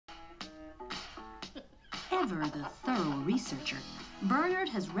Ever the thorough researcher, Bernard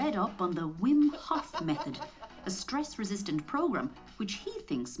has read up on the Wim Hof Method, a stress-resistant program which he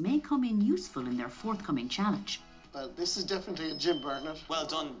thinks may come in useful in their forthcoming challenge. Well, this is definitely a gym, Bernard. Well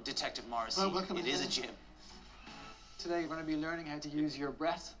done, Detective Morrissey. Well, it is a gym. Today you're going to be learning how to use your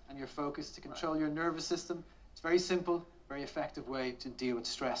breath and your focus to control your nervous system. It's a very simple, very effective way to deal with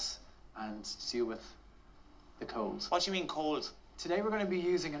stress and to deal with the cold. What do you mean cold? Today we're going to be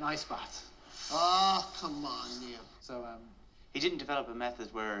using an ice bath. Oh, come on, Neil. So, He didn't develop a method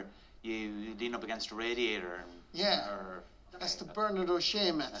where you lean up against a radiator and... Yeah. That's the Bernard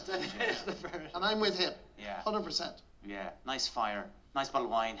O'Shea method. And I'm with him. Yeah. 100%. Yeah. Nice fire. Nice bottle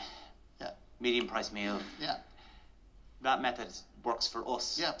of wine. Yeah. Medium price meal. Yeah. That method works for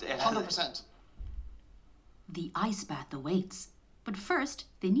us. Yeah, 100%. The ice bath awaits. But first,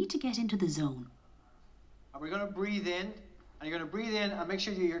 they need to get into the zone. And we're going to breathe in, and you're going to breathe in and make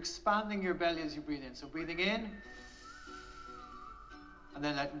sure you're expanding your belly as you breathe in. So breathing in, and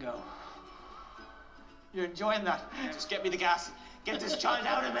then letting go. You're enjoying that. Just get me the gas. Get this child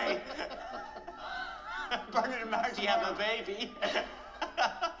out of me. Bernard and Marty have a baby.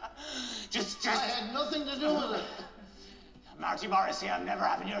 just... I had nothing to do with it. Marty Morrissey, I'm never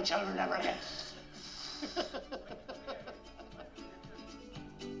having your children ever again.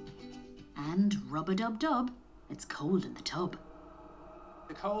 And rub-a-dub-dub, it's cold in the tub.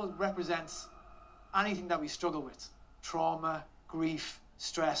 The cold represents anything that we struggle with. Trauma, grief,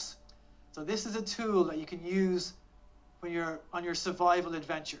 stress. So this is a tool that you can use when you're on your survival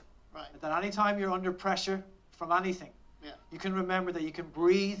adventure. Right. That anytime you're under pressure from anything, you can remember that you can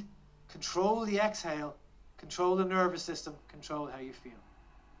breathe, control the exhale, control the nervous system, control how you feel.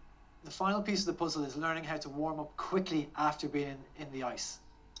 The final piece of the puzzle is learning how to warm up quickly after being in the ice.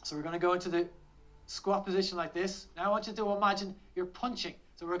 So we're going to go into the squat position like this. Now I want you to imagine you're punching.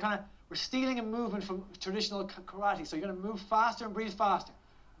 So we're stealing a movement from traditional karate. So you're going to move faster and breathe faster.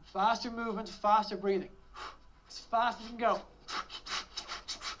 Faster movement, faster breathing. As fast as you can go.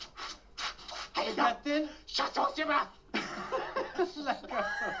 Get your breath in. Shut off your mouth. Let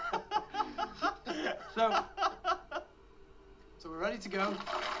go. So we're ready to go.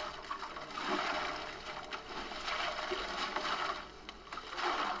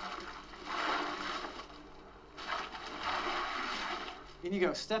 In you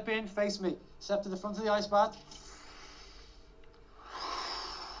go. Step in, face me. Step to the front of the ice bath.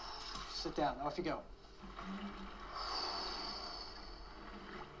 Sit down. Off you go.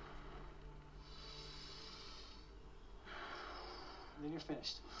 And then you're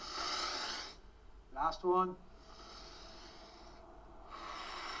finished. Last one.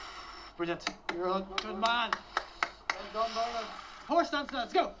 Brilliant. You're a good man. Well done, Bernard. Horse dance now.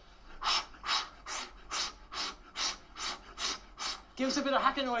 Let's go. Give us a bit of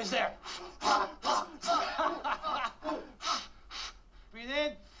hacking noise there. Breathe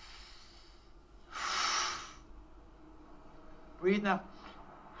in. Breathe now.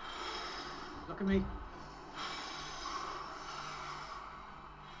 Look at me.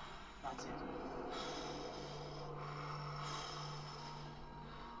 That's it.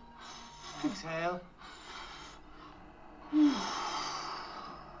 Exhale. 2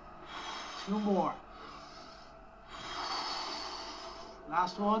 more.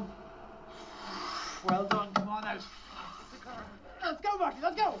 Last one. Well done. Come on out. Let's go, Marty.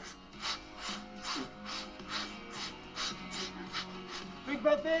 Let's go. Big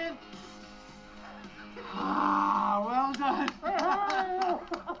breath in. Well done.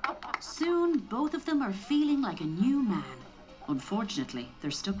 Soon, both of them are feeling like a new man. Unfortunately, they're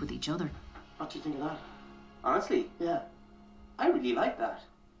stuck with each other. What do you think of that? Honestly? Yeah. I really like that.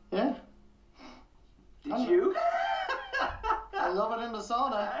 Yeah? Did you? I love it in the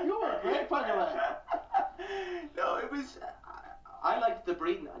sauna. You were great, by the way. No, it was... I liked the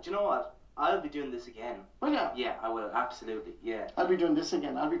breathing. Do you know what? I'll be doing this again. Will ya? Yeah, I will. Absolutely. Yeah. I'll be doing this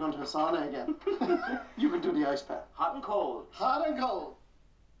again. I'll be going to a sauna again. You can do the ice bath. Hot and cold. Hot and cold.